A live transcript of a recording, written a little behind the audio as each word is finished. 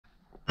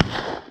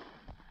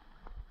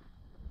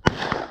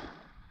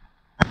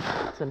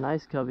It's a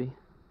nice cubby.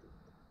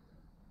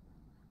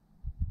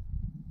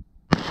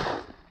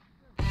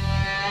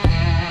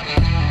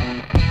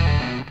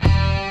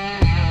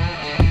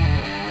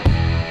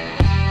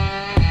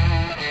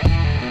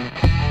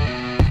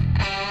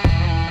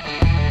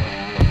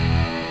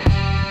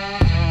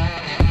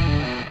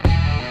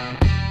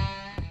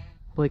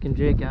 Blake and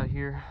Jake out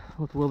here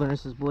with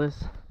Wilderness's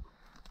Bliss.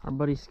 Our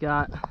buddy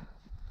Scott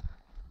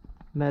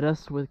met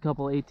us with a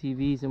couple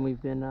ATVs, and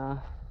we've been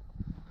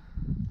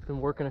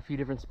working a few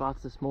different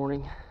spots this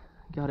morning.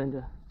 Got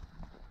into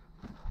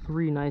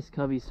 3 nice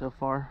cubbies so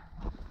far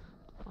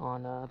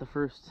on the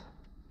first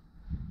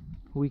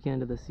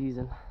weekend of the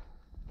season.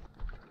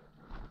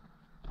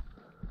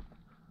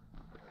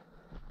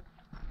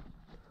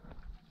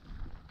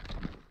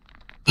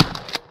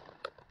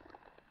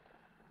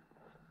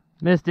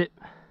 Missed it.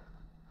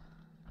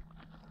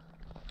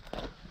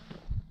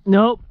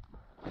 Nope.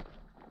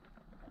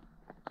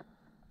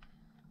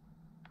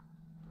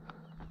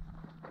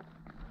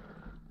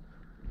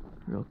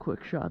 Real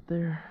quick shot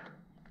there.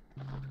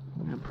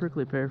 And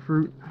prickly pear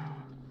fruit.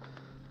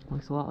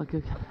 Looks a lot like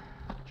a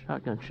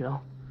shotgun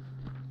shell.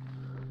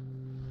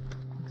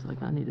 Looks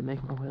like I need to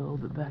make my way a little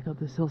bit back up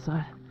this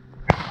hillside.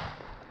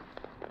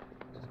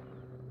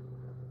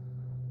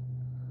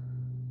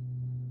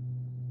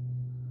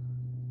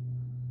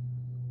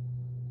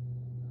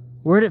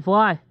 Where'd it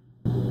fly?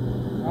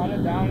 Brought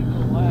it down to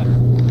the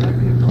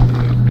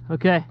left.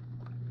 Okay.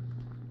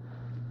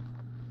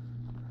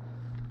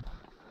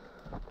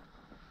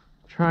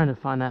 Trying to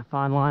find that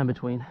fine line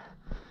between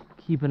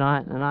keep an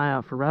eye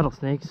out for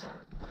rattlesnakes,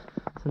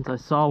 since I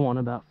saw one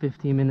about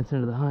 15 minutes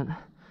into the hunt,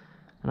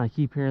 and I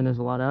keep hearing there's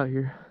a lot out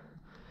here,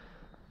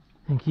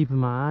 and keeping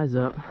my eyes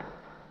up,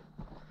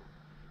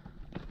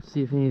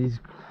 see if any of these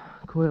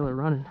quail are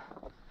running.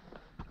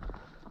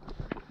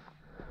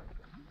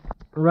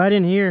 Right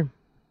in here.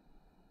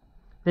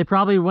 They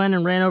probably went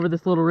and ran over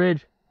this little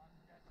ridge.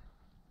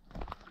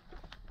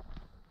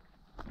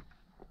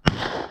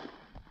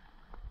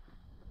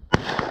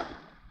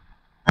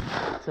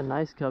 It's a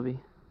nice cubby.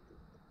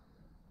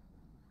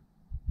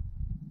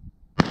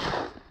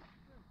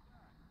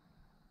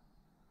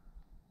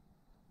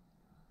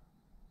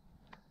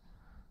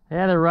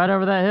 Yeah, they're right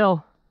over that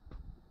hill.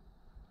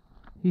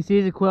 He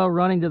sees a quail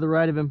running to the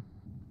right of him.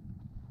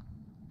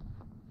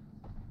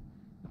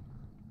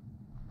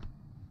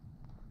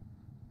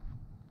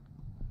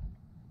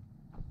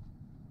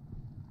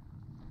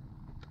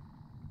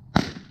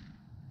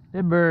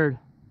 Good bird.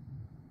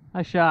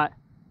 Nice shot.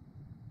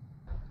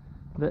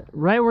 But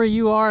right where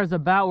you are is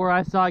about where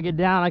I saw it get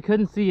down. I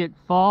couldn't see it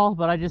fall,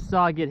 but I just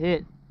saw it get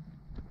hit.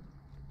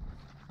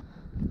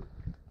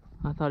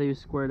 I thought he was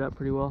squared up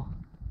pretty well.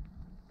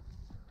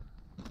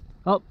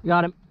 Oh,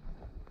 got him.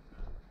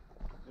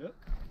 Yep.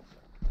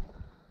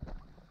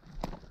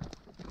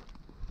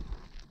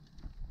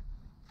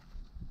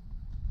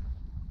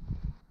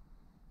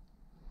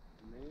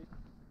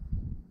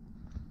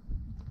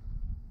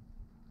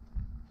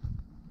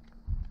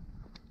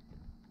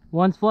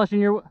 One's flushing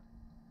your...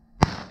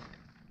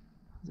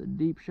 That's a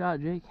deep shot,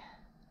 Jake.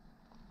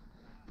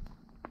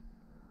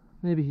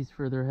 Maybe he's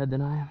further ahead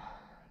than I am.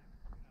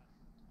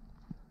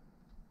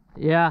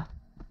 Yeah.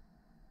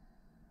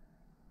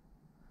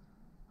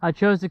 I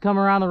chose to come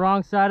around the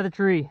wrong side of the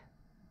tree.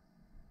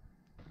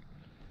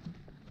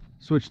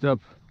 Switched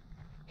up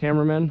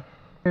cameramen.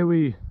 Hey,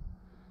 we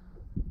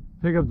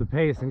pick up the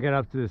pace and get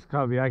up to this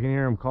cubby. I can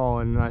hear him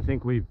calling, and I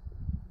think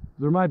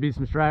there might be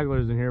some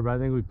stragglers in here, but I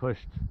think we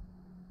pushed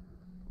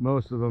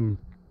most of them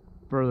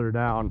further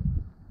down.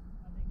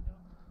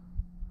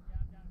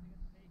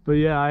 But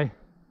yeah, I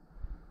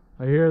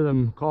hear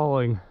them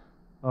calling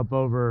up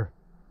over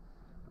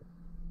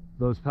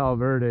those Palo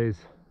Verdes.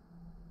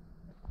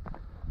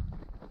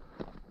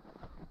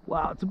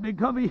 Wow, it's a big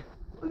cubby.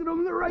 Look at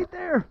them, they're right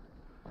there.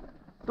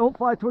 Don't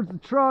fly towards the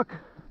truck.